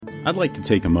I'd like to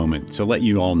take a moment to let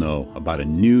you all know about a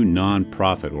new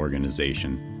non-profit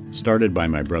organization started by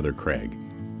my brother Craig.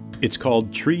 It's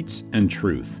called Treats and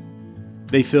Truth.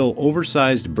 They fill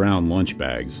oversized brown lunch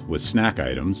bags with snack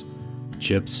items,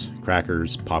 chips,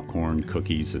 crackers, popcorn,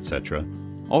 cookies, etc.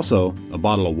 Also, a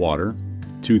bottle of water,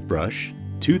 toothbrush,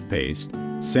 toothpaste,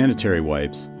 sanitary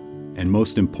wipes, and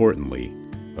most importantly,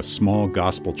 a small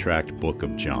gospel tract book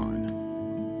of John.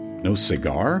 No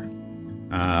cigar?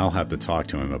 I'll have to talk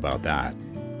to him about that.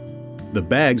 The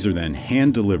bags are then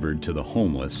hand-delivered to the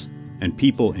homeless and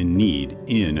people in need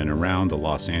in and around the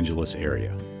Los Angeles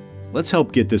area. Let's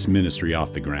help get this ministry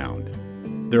off the ground.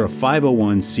 They're a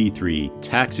 501c3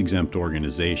 tax-exempt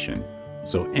organization,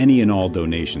 so any and all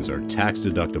donations are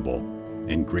tax-deductible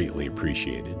and greatly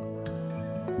appreciated.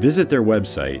 Visit their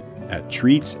website at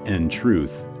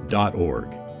treatsandtruth.org.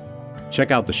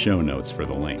 Check out the show notes for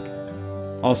the link.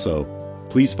 Also,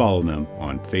 please follow them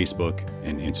on Facebook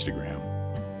and Instagram.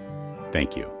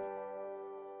 Thank you.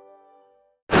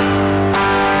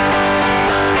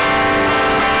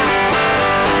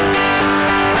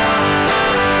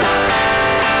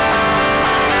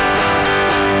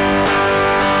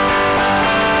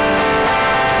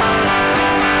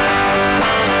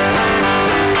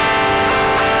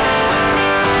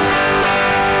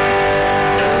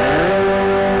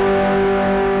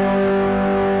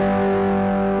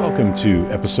 Welcome to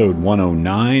episode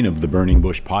 109 of the Burning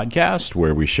Bush podcast,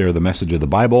 where we share the message of the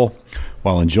Bible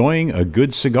while enjoying a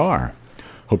good cigar.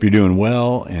 Hope you're doing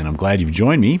well, and I'm glad you've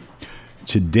joined me.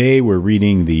 Today we're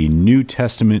reading the New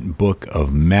Testament book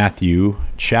of Matthew,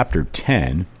 chapter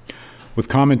 10, with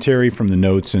commentary from the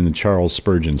notes in the Charles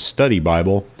Spurgeon Study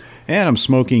Bible, and I'm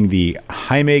smoking the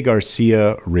Jaime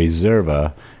Garcia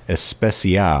Reserva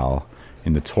Especial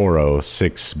in the Toro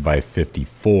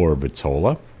 6x54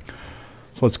 Vitola.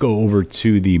 So let's go over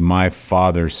to the My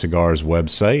Father Cigars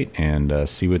website and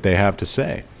see what they have to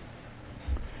say.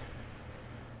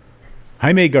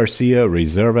 Jaime Garcia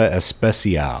Reserva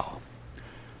Especial.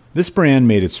 This brand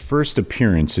made its first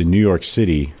appearance in New York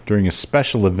City during a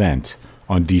special event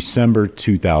on December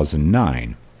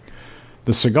 2009.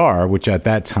 The cigar, which at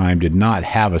that time did not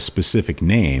have a specific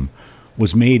name,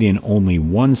 was made in only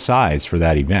one size for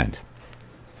that event.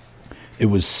 It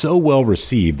was so well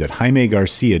received that Jaime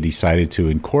Garcia decided to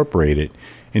incorporate it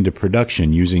into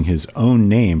production using his own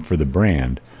name for the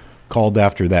brand, called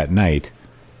after that night,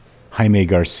 Jaime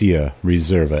Garcia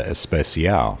Reserva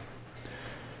Especial.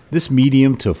 This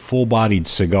medium to full-bodied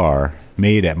cigar,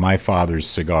 made at My Father's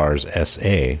Cigars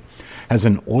S.A., has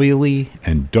an oily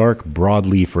and dark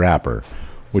broadleaf wrapper,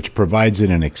 which provides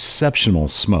it an exceptional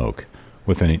smoke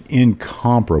with an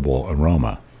incomparable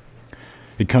aroma.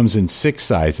 It comes in 6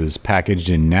 sizes packaged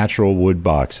in natural wood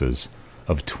boxes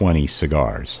of 20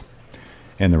 cigars.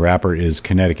 And the wrapper is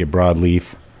Connecticut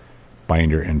broadleaf.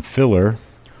 Binder and filler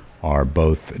are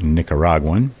both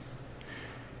Nicaraguan.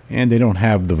 And they don't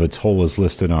have the Vitolas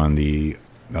listed on the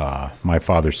My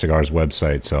Father Cigars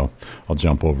website, so I'll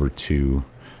jump over to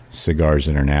Cigars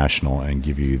International and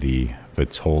give you the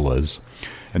Vitolas.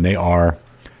 And they are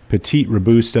Petite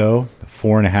Robusto,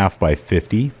 4.5 by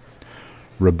 50.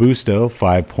 Robusto,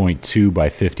 5.2 by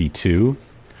 52,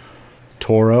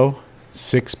 Toro,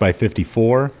 6 by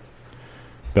 54,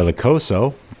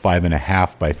 Bellicoso,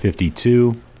 5.5 by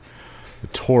 52, the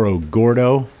Toro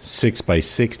Gordo, 6 by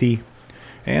 60,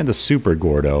 and the Super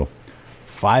Gordo,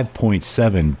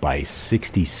 5.7 by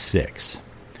 66.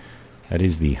 That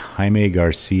is the Jaime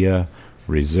Garcia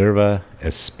Reserva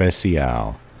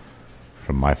Especial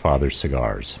from My Father's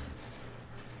Cigars.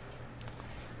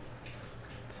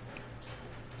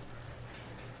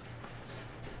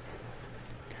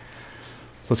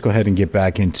 So let's go ahead and get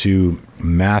back into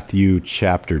Matthew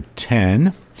chapter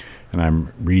 10, and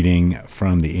I'm reading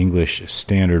from the English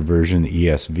Standard Version, the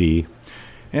ESV,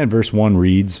 and verse 1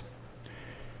 reads,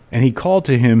 "And he called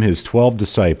to him his 12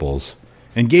 disciples,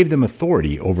 and gave them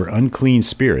authority over unclean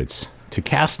spirits, to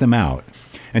cast them out,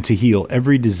 and to heal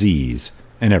every disease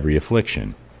and every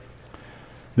affliction."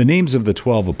 The names of the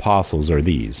 12 apostles are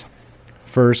these: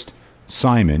 first,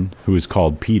 Simon, who is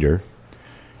called Peter,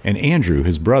 and Andrew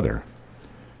his brother,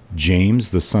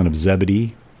 James the son of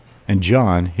Zebedee, and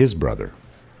John his brother,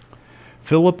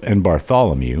 Philip and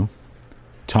Bartholomew,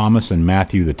 Thomas and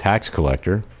Matthew the tax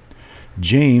collector,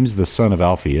 James the son of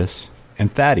Alphaeus,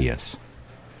 and Thaddeus,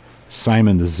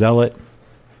 Simon the Zealot,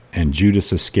 and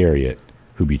Judas Iscariot,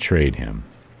 who betrayed him.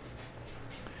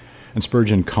 And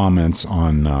Spurgeon comments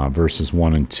on verses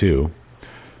 1 and 2.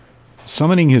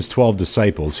 Summoning his 12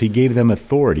 disciples, he gave them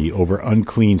authority over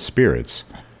unclean spirits,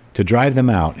 to drive them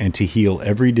out and to heal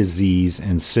every disease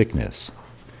and sickness.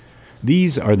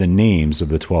 These are the names of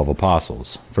the 12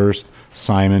 apostles. First,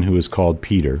 Simon, who is called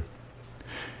Peter.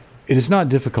 It is not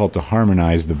difficult to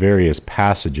harmonize the various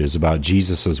passages about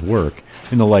Jesus' work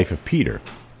in the life of Peter.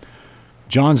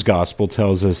 John's Gospel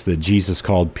tells us that Jesus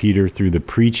called Peter through the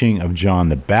preaching of John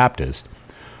the Baptist,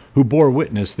 who bore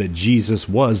witness that Jesus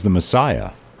was the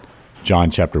Messiah. John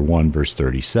chapter 1, verse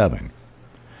 37.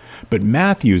 But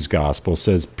Matthew's Gospel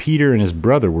says Peter and his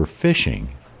brother were fishing,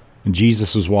 and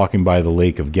Jesus was walking by the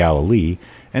lake of Galilee,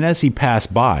 and as he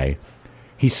passed by,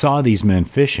 he saw these men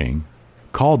fishing,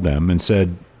 called them, and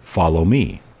said, "Follow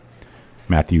me."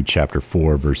 Matthew chapter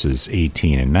 4, verses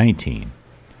 18 and 19.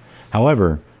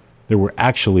 However, there were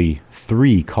actually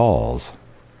 3 calls.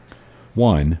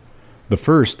 1, the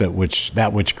first that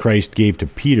which Christ gave to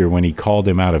Peter when he called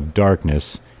him out of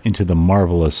darkness into the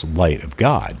marvelous light of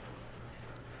God.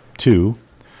 2,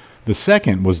 the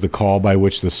second was the call by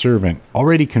which the servant,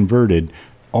 already converted,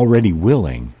 already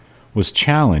willing, was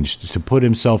challenged to put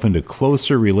himself into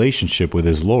closer relationship with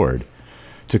his Lord,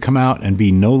 to come out and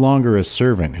be no longer a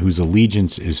servant whose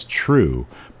allegiance is true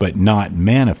but not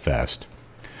manifest,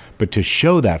 but to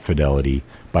show that fidelity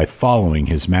by following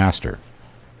his master.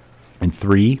 And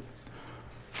 3,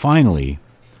 finally,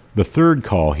 the third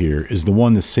call here is the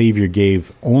one the Savior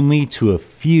gave only to a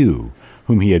few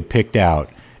whom he had picked out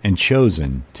and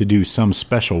chosen to do some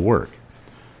special work,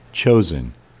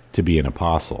 chosen to be an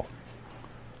apostle.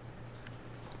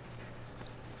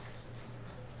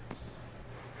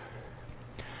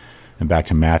 And back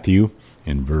to Matthew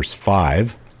in verse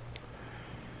 5.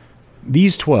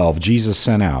 These 12 Jesus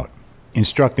sent out,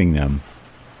 instructing them,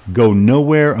 "Go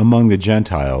nowhere among the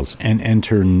Gentiles and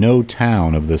enter no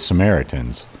town of the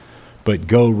Samaritans, but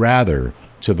go rather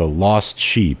to the lost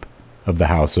sheep of the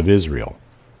house of Israel."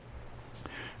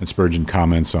 And Spurgeon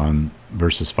comments on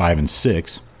verses 5 and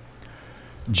 6.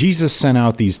 Jesus sent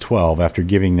out these 12 after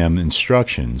giving them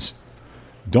instructions.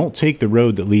 Don't take the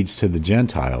road that leads to the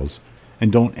Gentiles,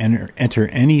 and don't enter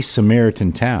any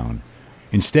Samaritan town.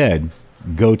 Instead,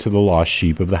 go to the lost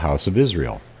sheep of the house of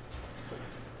Israel.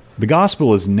 The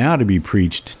gospel is now to be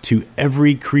preached to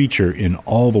every creature in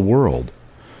all the world.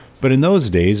 But in those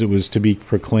days it was to be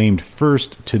proclaimed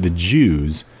first to the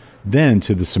Jews, then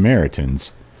to the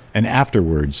Samaritans, and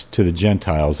afterwards to the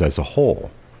Gentiles as a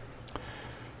whole.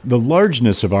 The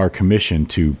largeness of our commission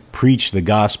to preach the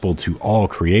gospel to all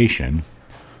creation,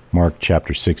 Mark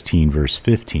chapter 16, verse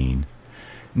 15,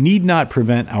 need not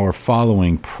prevent our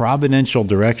following providential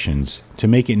directions to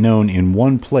make it known in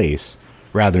one place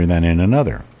rather than in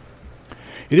another.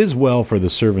 It is well for the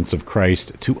servants of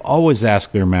Christ to always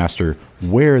ask their master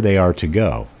where they are to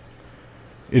go.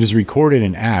 It is recorded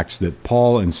in Acts that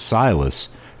Paul and Silas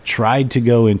tried to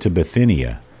go into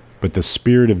Bithynia, but the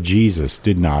Spirit of Jesus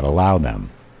did not allow them.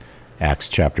 Acts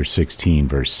chapter 16,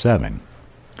 verse 7.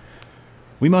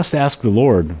 We must ask the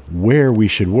Lord where we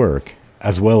should work,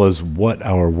 as well as what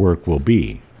our work will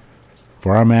be,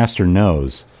 for our Master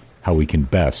knows how we can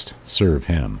best serve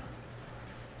him.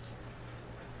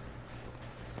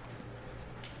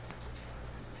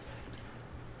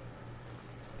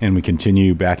 And we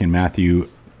continue back in Matthew,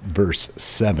 verse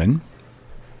 7.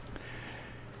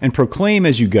 And proclaim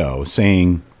as you go,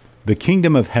 saying, "The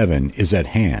kingdom of heaven is at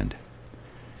hand.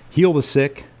 Heal the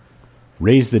sick,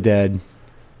 raise the dead,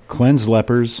 cleanse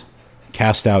lepers,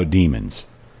 cast out demons.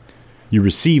 You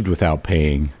received without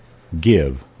paying,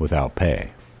 give without pay.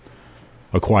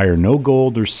 Acquire no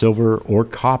gold or silver or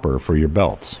copper for your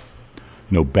belts,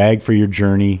 no bag for your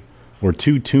journey, or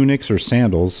 2 tunics or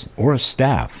sandals, or a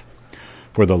staff,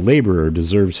 for the laborer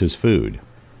deserves his food.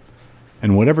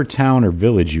 And whatever town or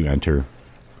village you enter,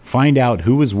 find out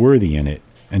who is worthy in it,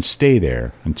 and stay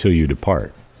there until you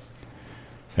depart.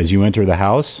 As you enter the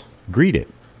house, greet it.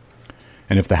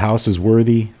 And if the house is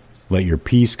worthy, let your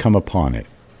peace come upon it.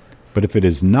 But if it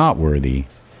is not worthy,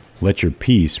 let your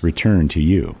peace return to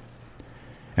you.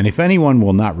 And if anyone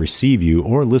will not receive you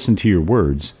or listen to your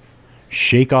words,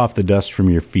 shake off the dust from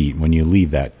your feet when you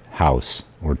leave that house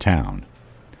or town.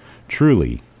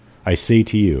 Truly, I say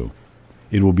to you,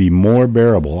 it will be more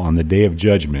bearable on the day of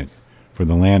judgment for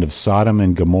the land of Sodom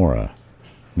and Gomorrah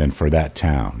than for that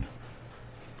town.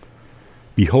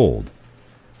 Behold,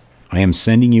 I am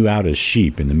sending you out as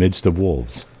sheep in the midst of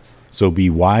wolves, so be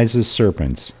wise as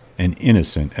serpents and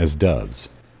innocent as doves.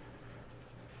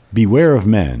 Beware of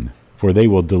men, for they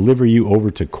will deliver you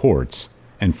over to courts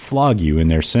and flog you in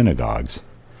their synagogues,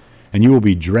 and you will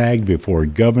be dragged before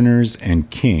governors and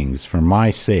kings for my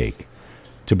sake,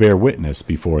 to bear witness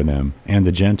before them and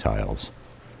the Gentiles.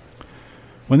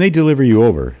 When they deliver you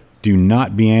over, do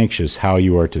not be anxious how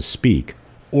you are to speak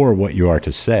or what you are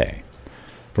to say,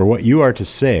 for what you are to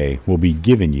say will be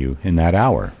given you in that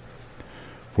hour.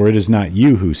 For it is not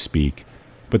you who speak,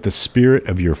 but the Spirit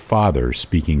of your Father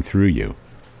speaking through you.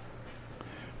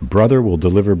 Brother will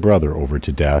deliver brother over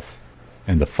to death,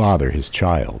 and the father his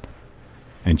child.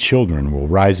 And children will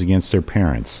rise against their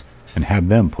parents, and have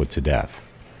them put to death.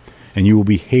 And you will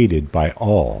be hated by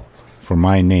all for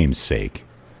my name's sake,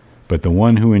 but the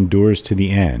one who endures to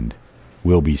the end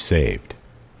will be saved.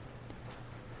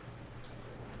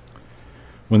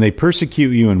 When they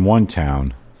persecute you in one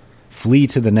town, flee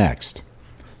to the next.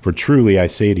 For truly I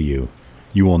say to you,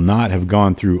 you will not have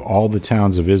gone through all the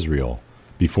towns of Israel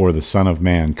before the Son of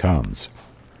Man comes.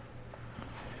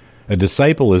 A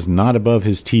disciple is not above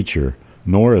his teacher,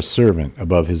 nor a servant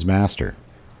above his master.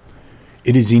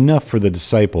 It is enough for the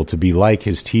disciple to be like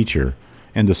his teacher,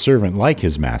 and the servant like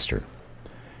his master.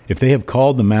 If they have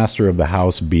called the master of the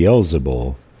house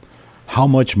Beelzebul, how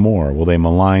much more will they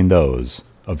malign those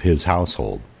of his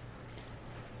household?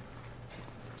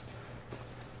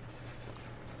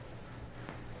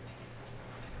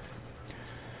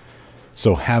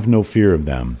 So have no fear of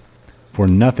them, for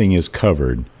nothing is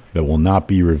covered that will not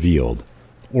be revealed,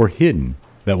 or hidden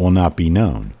that will not be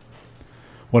known.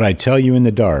 What I tell you in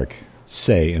the dark,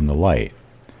 say in the light,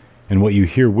 and what you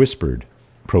hear whispered,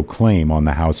 proclaim on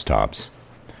the housetops.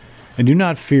 And do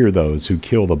not fear those who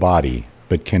kill the body,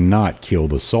 but cannot kill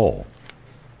the soul.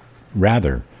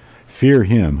 Rather, fear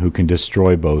him who can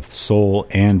destroy both soul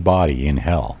and body in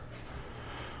hell.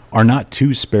 Are not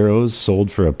 2 sparrows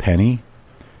sold for a penny?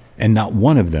 And not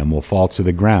one of them will fall to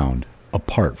the ground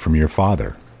apart from your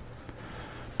Father.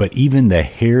 But even the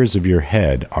hairs of your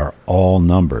head are all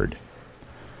numbered.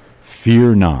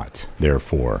 Fear not,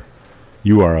 therefore,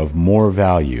 you are of more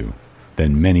value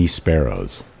than many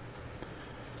sparrows.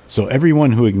 So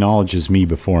everyone who acknowledges me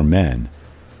before men,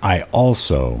 I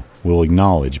also will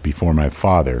acknowledge before my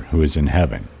Father who is in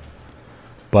heaven.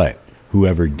 But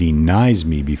whoever denies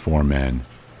me before men,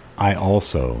 I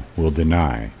also will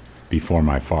deny before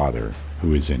my Father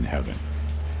who is in heaven.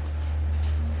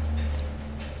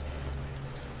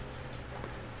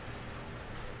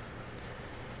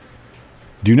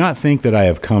 Do not think that I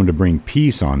have come to bring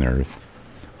peace on earth.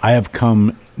 I have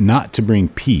come not to bring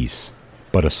peace,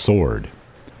 but a sword.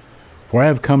 For I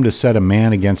have come to set a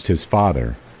man against his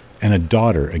father, and a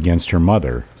daughter against her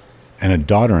mother, and a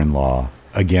daughter-in-law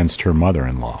against her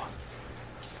mother-in-law.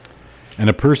 And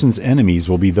a person's enemies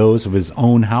will be those of his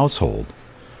own household.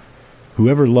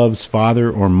 Whoever loves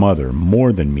father or mother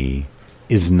more than me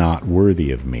is not worthy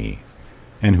of me,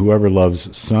 and whoever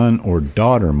loves son or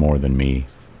daughter more than me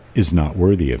is not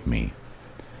worthy of me.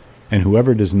 And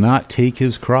whoever does not take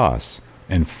his cross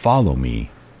and follow me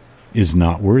is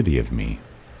not worthy of me.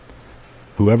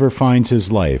 Whoever finds his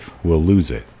life will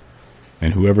lose it,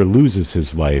 and whoever loses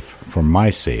his life for my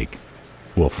sake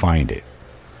will find it.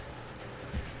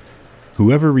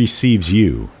 Whoever receives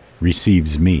you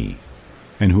receives me,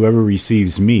 and whoever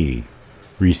receives me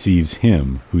receives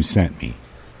him who sent me.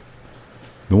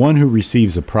 The one who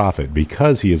receives a prophet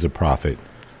because he is a prophet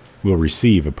will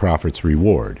receive a prophet's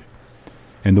reward,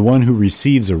 and the one who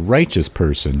receives a righteous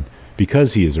person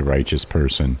because he is a righteous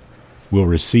person will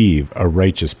receive a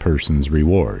righteous person's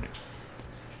reward.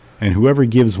 And whoever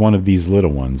gives one of these little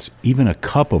ones even a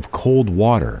cup of cold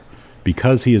water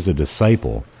because he is a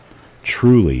disciple,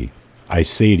 truly, I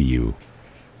say to you,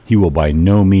 he will by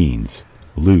no means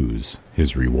lose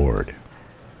his reward.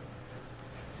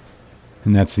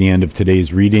 And that's the end of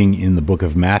today's reading in the book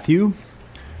of Matthew.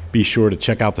 Be sure to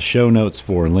check out the show notes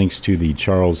for links to the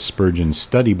Charles Spurgeon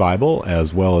Study Bible,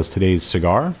 as well as today's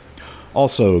cigar.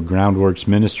 Also, Groundworks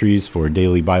Ministries for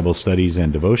daily Bible studies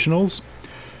and devotionals.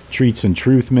 Treats and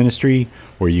Truth Ministry,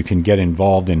 where you can get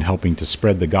involved in helping to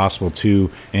spread the gospel to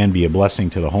and be a blessing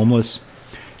to the homeless.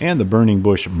 And the Burning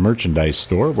Bush Merchandise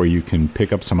Store, where you can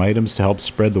pick up some items to help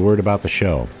spread the word about the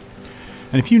show.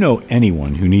 And if you know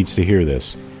anyone who needs to hear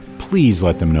this, please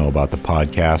let them know about the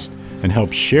podcast and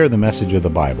help share the message of the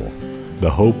Bible,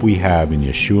 the hope we have in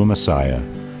Yeshua Messiah,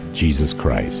 Jesus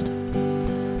Christ.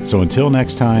 So until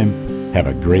next time, have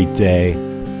a great day,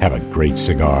 have a great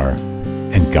cigar,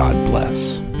 and God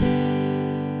bless.